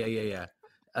 Yeah.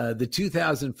 The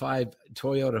 2005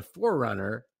 Toyota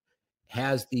 4Runner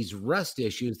has these rust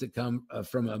issues that come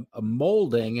from a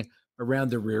molding around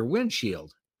the rear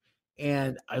windshield.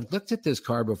 And I looked at this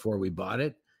car before we bought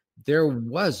it. There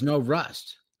was no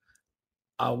rust.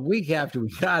 A week after we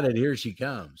got it, here she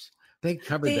comes. They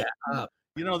covered that up.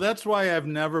 You know, that's why I've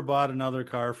never bought another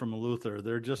car from Luther.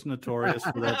 They're just notorious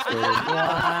for that sort of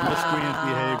miscreant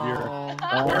behavior.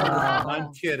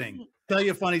 I'm kidding. Tell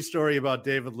you a funny story about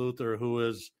David Luther, who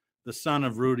is the son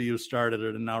of Rudy, who started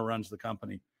it and now runs the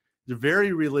company. He's a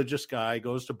very religious guy,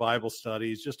 goes to Bible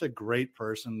studies, just a great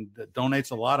person that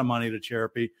donates a lot of money to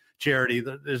charity.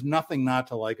 There's nothing not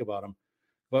to like about him.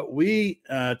 But we,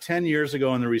 10 years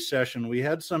ago in the recession, we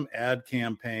had some ad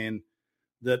campaign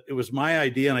that it was my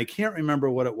idea, and I can't remember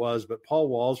what it was, but Paul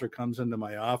Walzer comes into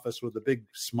my office with a big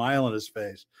smile on his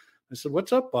face. I said,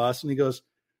 "What's up, boss?" And he goes,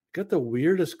 "Got the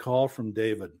weirdest call from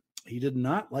David. He did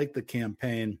not like the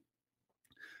campaign.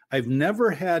 I've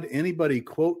never had anybody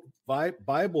quote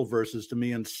Bible verses to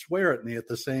me and swear at me at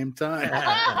the same time."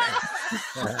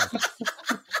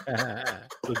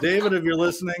 So, David, if you're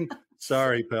listening,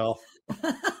 sorry, pal.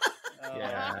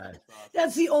 Yeah.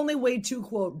 That's the only way to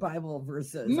quote Bible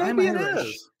verses. Maybe I'm it Irish.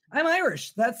 is. I'm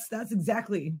Irish. That's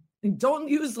exactly. Don't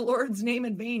use the Lord's name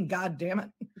in vain. God damn it.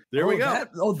 There we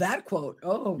go. That quote.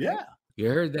 Oh, okay. Yeah. You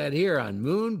heard that here on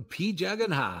Moon, P. Jug,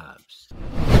 and Hobbs.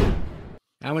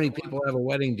 How many people have a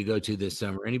wedding to go to this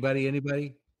summer?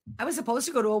 Anybody? I was supposed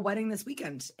to go to a wedding this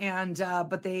weekend, and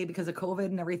but they, because of COVID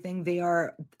and everything,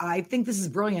 I think this is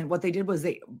brilliant. What they did was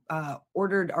they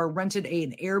ordered or rented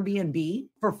an Airbnb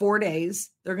for 4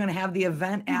 days. They're going to have the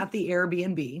event at the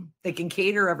Airbnb. They can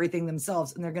cater everything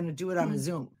themselves, and they're going to do it on a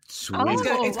Zoom. Sweet. It's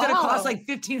going to wow. cost like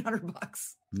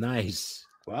 $1,500. Nice.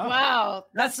 Wow.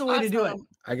 That's the way to do it. awesome.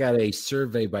 I got a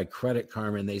survey by Credit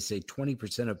Karma, and they say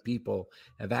 20% of people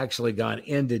have actually gone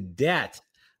into debt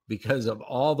because of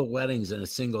all the weddings in a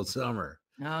single summer.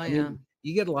 Oh, I yeah. mean,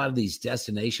 you get a lot of these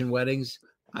destination weddings.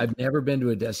 I've never been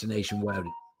to a destination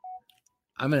wedding.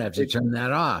 I'm going to have to turn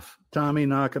that off. Tommy,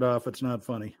 knock it off. It's not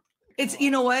funny. It's,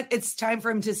 you know what? It's time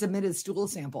for him to submit his stool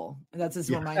sample. That's his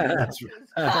reminder.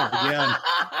 Again,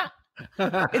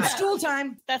 It's stool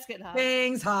time. That's good. Huh?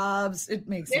 Thanks, Hobbs. It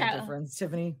makes Yeah. no difference,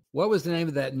 Tiffany. What was the name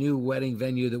of that new wedding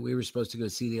venue that we were supposed to go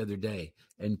see the other day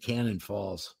in Cannon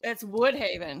Falls? It's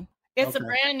Woodhaven. It's a Okay.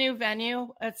 brand new venue.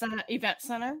 It's an event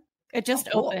center. It just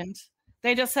cool. opened.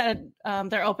 They just had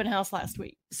their open house last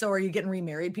week. So are you getting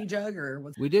remarried, P-Jug, or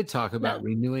what's We did talk about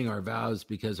renewing our vows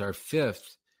because our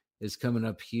 5th is coming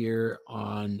up here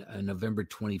on November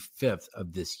 25th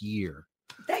of this year.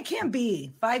 that? Can't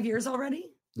be 5 years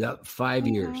already. Yep, 5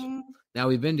 years. Mhm. Now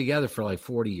we've been together for like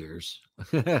 40 years.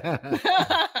 I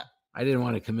didn't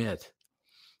want to commit,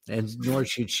 and nor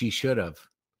should have.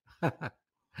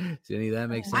 Does any of that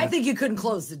make sense? I think you couldn't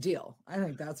close the deal. I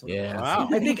think that's what. Yeah. wow.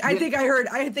 I think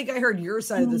I heard your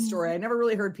side of the story. I never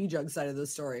really heard P-Jug's side of the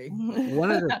story.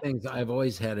 One of the things I've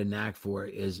always had a knack for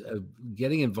is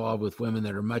getting involved with women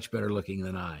that are much better looking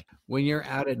than I. When you're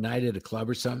out at night at a club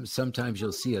or something, sometimes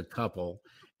you'll see a couple,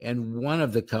 and one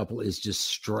of the couple is just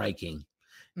striking,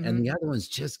 and the other one's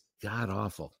just god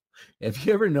awful. Have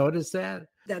you ever noticed that?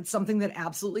 That's something that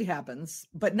absolutely happens,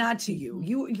 but not to you.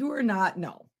 You are not.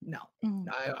 No.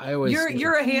 I always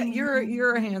You're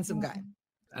a handsome guy.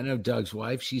 I know Doug's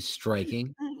wife. She's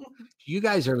striking. You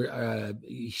guys are.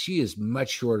 She is much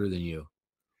shorter than you.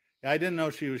 I didn't know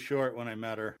she was short when I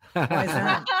met her. Why is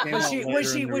that? Came Was out she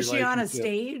later in the was she on a relationship.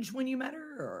 stage when you met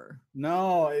her, or?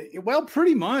 No, well,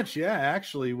 pretty much. Yeah,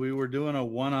 actually, we were doing a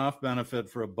one-off benefit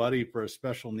for a buddy for a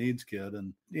special needs kid,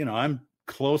 and I'm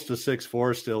close to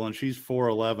 6'4" still, and she's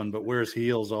 4'11", but wears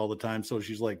heels all the time, so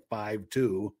she's like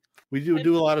 5'2". We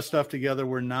do a lot of stuff together.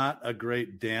 We're not a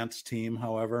great dance team,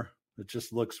 however. It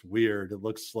just looks weird. It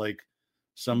looks like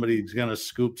somebody's gonna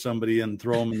scoop somebody and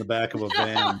throw them in the back of a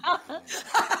van.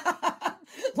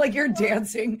 Like you're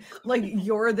dancing, like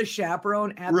you're the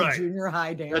chaperone at Right. the junior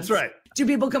high dance. That's right. Do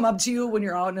people come up to you when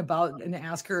you're out and about and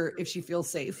ask her if she feels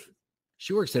safe?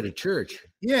 She works at a church.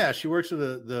 Yeah, she works at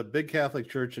the big Catholic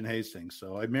church in Hastings.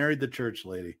 So I married the church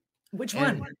lady. Which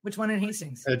And- one? Which one in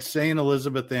Hastings? At St.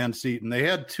 Elizabeth Ann Seton. They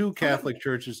had two Catholic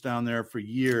churches down there for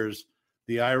years,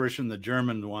 the Irish and the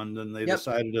German one. And they Yep.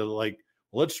 decided to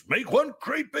let's make one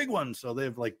great big one. So they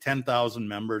have like 10,000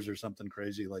 members or something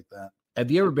crazy like that. Have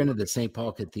you ever been to the St.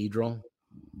 Paul Cathedral?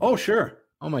 Oh, sure.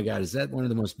 Oh my God, is that one of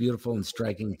the most beautiful and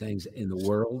striking things in the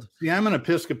world? See, I'm an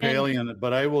Episcopalian,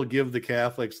 but I will give the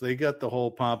Catholics, they got the whole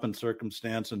pomp and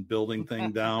circumstance and building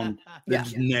thing down.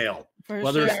 It's nailed.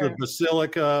 Whether it's the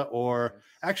Basilica or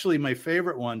actually my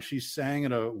favorite one, she sang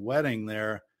at a wedding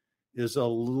there, is a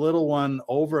little one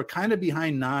over kind of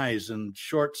behind Nyes and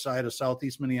short side of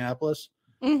Southeast Minneapolis.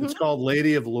 Mm-hmm. It's called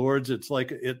Lady of Lourdes. It's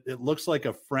like it looks like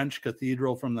a French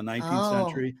cathedral from the 19th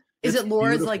century. Is it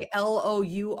Lourdes, like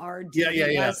Lourdes?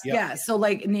 Yeah. So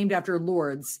like named after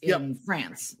Lourdes in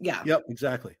France. Yeah. Yep,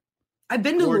 exactly. I've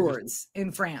been to Lourdes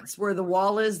in France, where the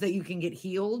wall is that you can get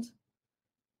healed.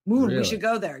 Moon, really? We should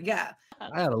go there. Yeah.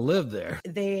 I ought to live there.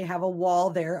 They have a wall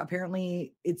there.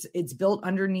 Apparently it's built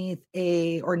underneath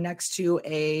or next to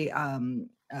a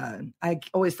I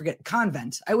always forget,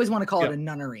 convent. I always want to call it a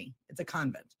nunnery. It's a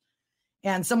convent.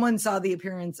 And someone saw the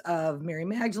appearance of Mary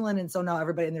Magdalene. And so now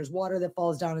everybody, and there's water that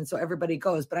falls down. And so everybody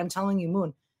goes. But I'm telling you,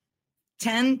 Moon,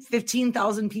 10,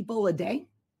 15,000 people a day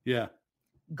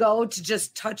go to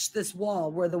just touch this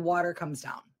wall where the water comes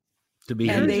down.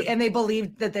 And they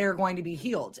believe that they're going to be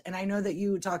healed. And I know that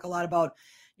you talk a lot about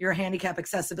your handicap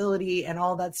accessibility and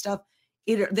all that stuff.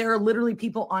 There are literally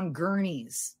people on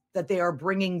gurneys that they are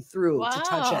bringing through to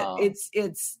touch it.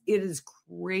 It is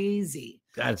crazy.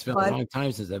 God, it's been a long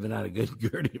time since I've been on a good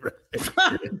gurney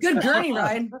ride. Good gurney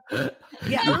ride.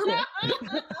 Yeah.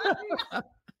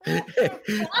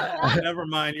 Never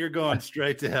mind. You're going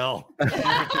straight to hell.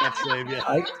 I can't save you.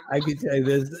 I can tell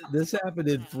you this happened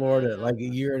in Florida like a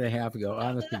year and a half ago.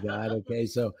 Honest to God. Okay.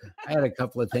 So I had a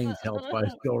couple of things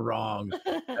health-wise go wrong.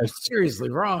 I was seriously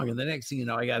wrong. And the next thing you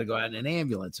know, I got to go out in an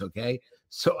ambulance. Okay.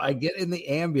 So I get in the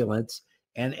ambulance.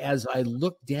 And as I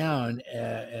look down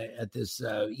at this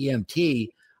EMT,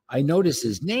 I notice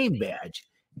his name badge.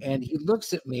 And he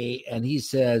looks at me and he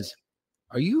says,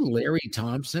 "Are you Larry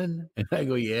Thompson?" And I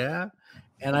go, "Yeah."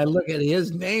 And I look at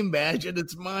his name badge and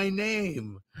it's my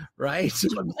name, right? So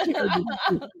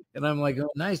and I'm like,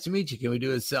 "Oh, nice to meet you. Can we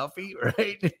do a selfie?"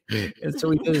 Right? And so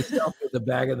we did a selfie in the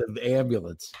back of the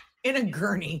ambulance. In a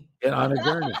gurney. And on a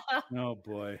gurney. Oh,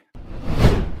 boy.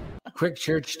 Quick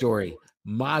church story.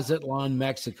 Mazatlan,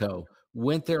 Mexico.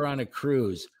 Went there on a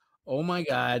cruise. Oh my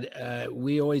God.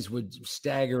 We always would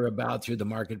stagger about through the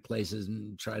marketplaces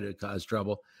and try to cause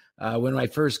trouble. When I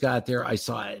first got there, I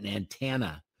saw an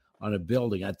antenna on a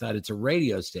building. I thought it's a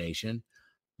radio station.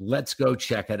 Let's go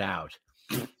check it out.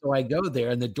 So I go there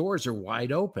and the doors are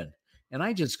wide open. And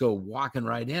I just go walking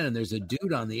right in and there's a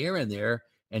dude on the air in there.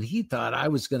 And he thought I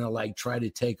was going to like try to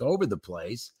take over the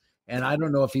place. And I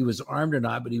don't know if he was armed or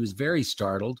not, but he was very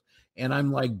startled. And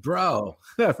I'm like, "Bro,"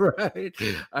 right?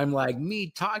 I'm like, "Me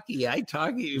talkie, I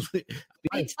talkie."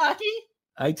 Me talkie?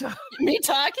 I talk. Me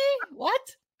talkie? What?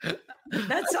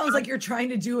 That sounds like you're trying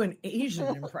to do an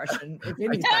Asian impression, if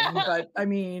anything. But I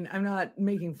mean, I'm not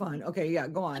making fun. Okay, yeah,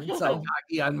 go on. So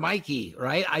talkie on Mikey,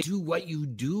 right? I do what you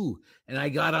do, and I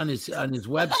got on his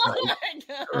website,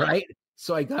 right?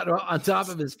 So I got on top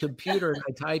of his computer and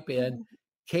I type in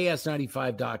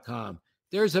KS95.com.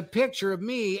 There's a picture of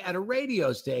me at a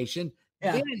radio station.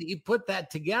 Yeah. Then he put that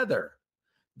together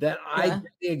that I did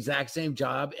the exact same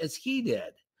job as he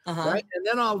did. Right. And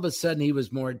then all of a sudden he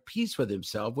was more at peace with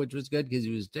himself, which was good because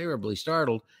he was terribly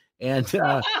startled. And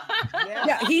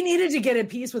he needed to get at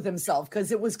peace with himself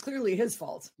because it was clearly his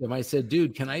fault. And I said,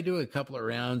 "Dude, can I do a couple of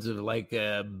rounds of like,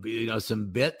 some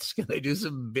bits? Can I do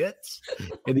some bits?"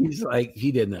 And he's like,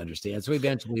 he didn't understand. So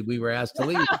eventually we were asked to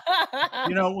leave.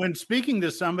 When speaking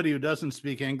to somebody who doesn't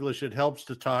speak English, it helps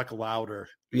to talk louder.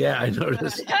 Yeah, I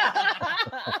noticed.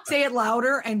 Say it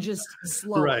louder and just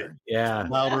slower. Right. Yeah.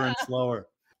 Louder and slower.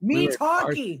 Me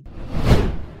talkie.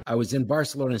 I was in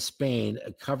Barcelona, Spain,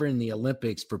 covering the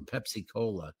Olympics for Pepsi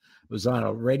Cola. It was on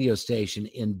a radio station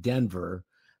in Denver.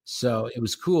 So it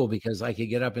was cool because I could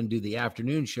get up and do the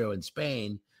afternoon show in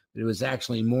Spain, but it was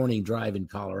actually morning drive in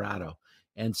Colorado.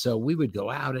 And so we would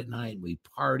go out at night and we'd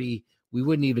party. We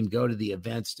wouldn't even go to the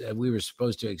events. We were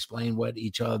supposed to explain what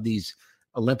each of these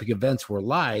Olympic events were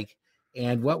like.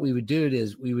 And what we would do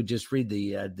is we would just read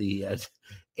the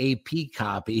AP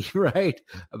copy, right,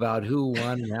 about who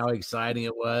won and how exciting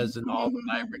it was and all the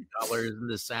vibrant colors and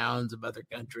the sounds of other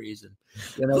countries.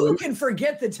 And who can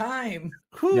forget the time?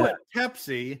 Who at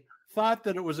Pepsi thought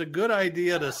that it was a good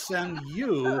idea to send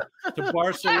you to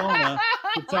Barcelona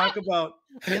to talk about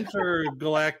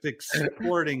intergalactic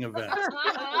sporting events.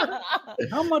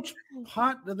 How much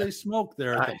pot do they smoke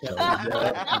there?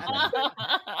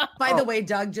 By the way,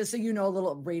 Doug, just so you know, a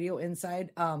little radio inside,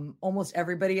 almost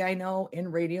everybody I know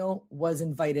in radio was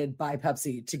invited by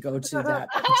Pepsi to go to that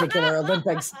particular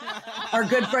Olympics. Our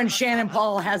good friend Shannon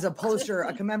Paul has a poster,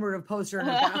 a commemorative poster in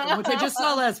her bathroom, which I just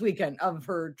saw last weekend of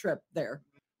her trip there.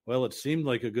 Well, it seemed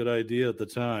like a good idea at the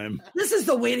time. This is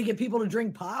the way to get people to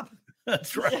drink pop.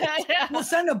 That's right. We'll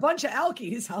send a bunch of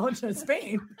alkies out to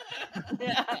Spain.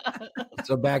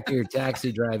 So back to your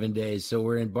taxi driving days. So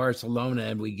we're in Barcelona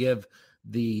and we give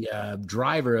the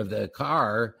driver of the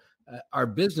car our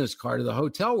business card of the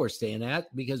hotel we're staying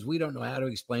at because we don't know how to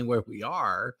explain where we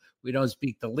are. We don't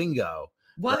speak the lingo.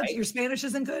 What? Right? Your Spanish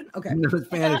isn't good? Okay. No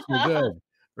Spanish is good.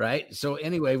 Right. So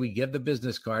anyway, we give the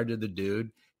business card to the dude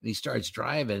and he starts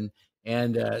driving.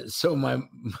 And so my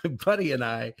buddy and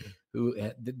I,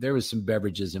 there was some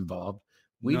beverages involved.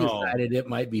 We decided it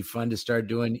might be fun to start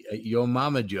doing yo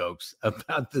mama jokes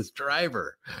about this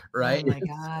driver, right? Oh my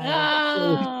God. So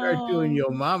we start doing yo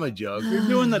mama jokes. You're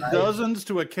doing the dozens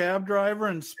to a cab driver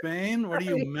in Spain? What are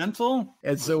you, mental?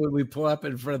 And so when we pull up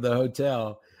in front of the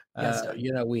hotel,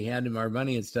 we hand him our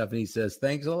money and stuff. And he says,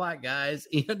 thanks a lot, guys.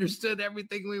 He understood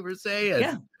everything we were saying.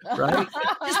 Yeah. Right?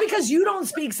 Just because you don't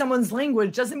speak someone's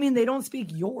language doesn't mean they don't speak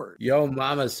yours. Yo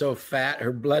mama's so fat,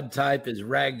 her blood type is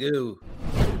ragu.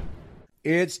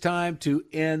 It's time to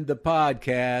end the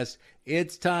podcast.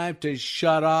 It's time to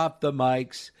shut off the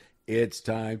mics. It's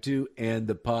time to end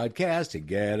the podcast and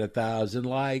get 1,000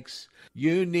 likes.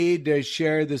 You need to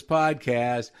share this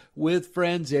podcast with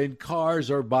friends in cars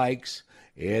or bikes.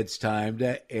 It's time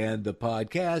to end the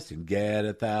podcast and get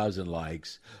 1,000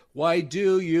 likes. Why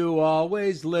do you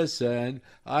always listen?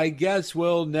 I guess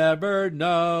we'll never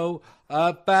know.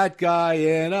 A fat guy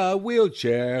in a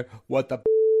wheelchair. What the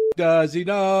does he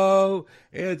know?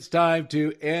 It's time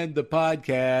to end the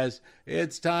podcast.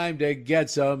 It's time to get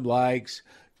some likes.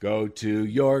 Go to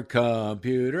your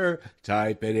computer,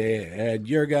 type it in,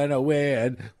 you're gonna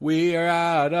win. We are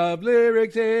out of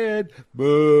lyrics in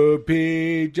Moon,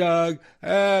 P, Jug,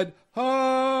 and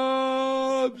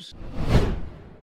Hobbs.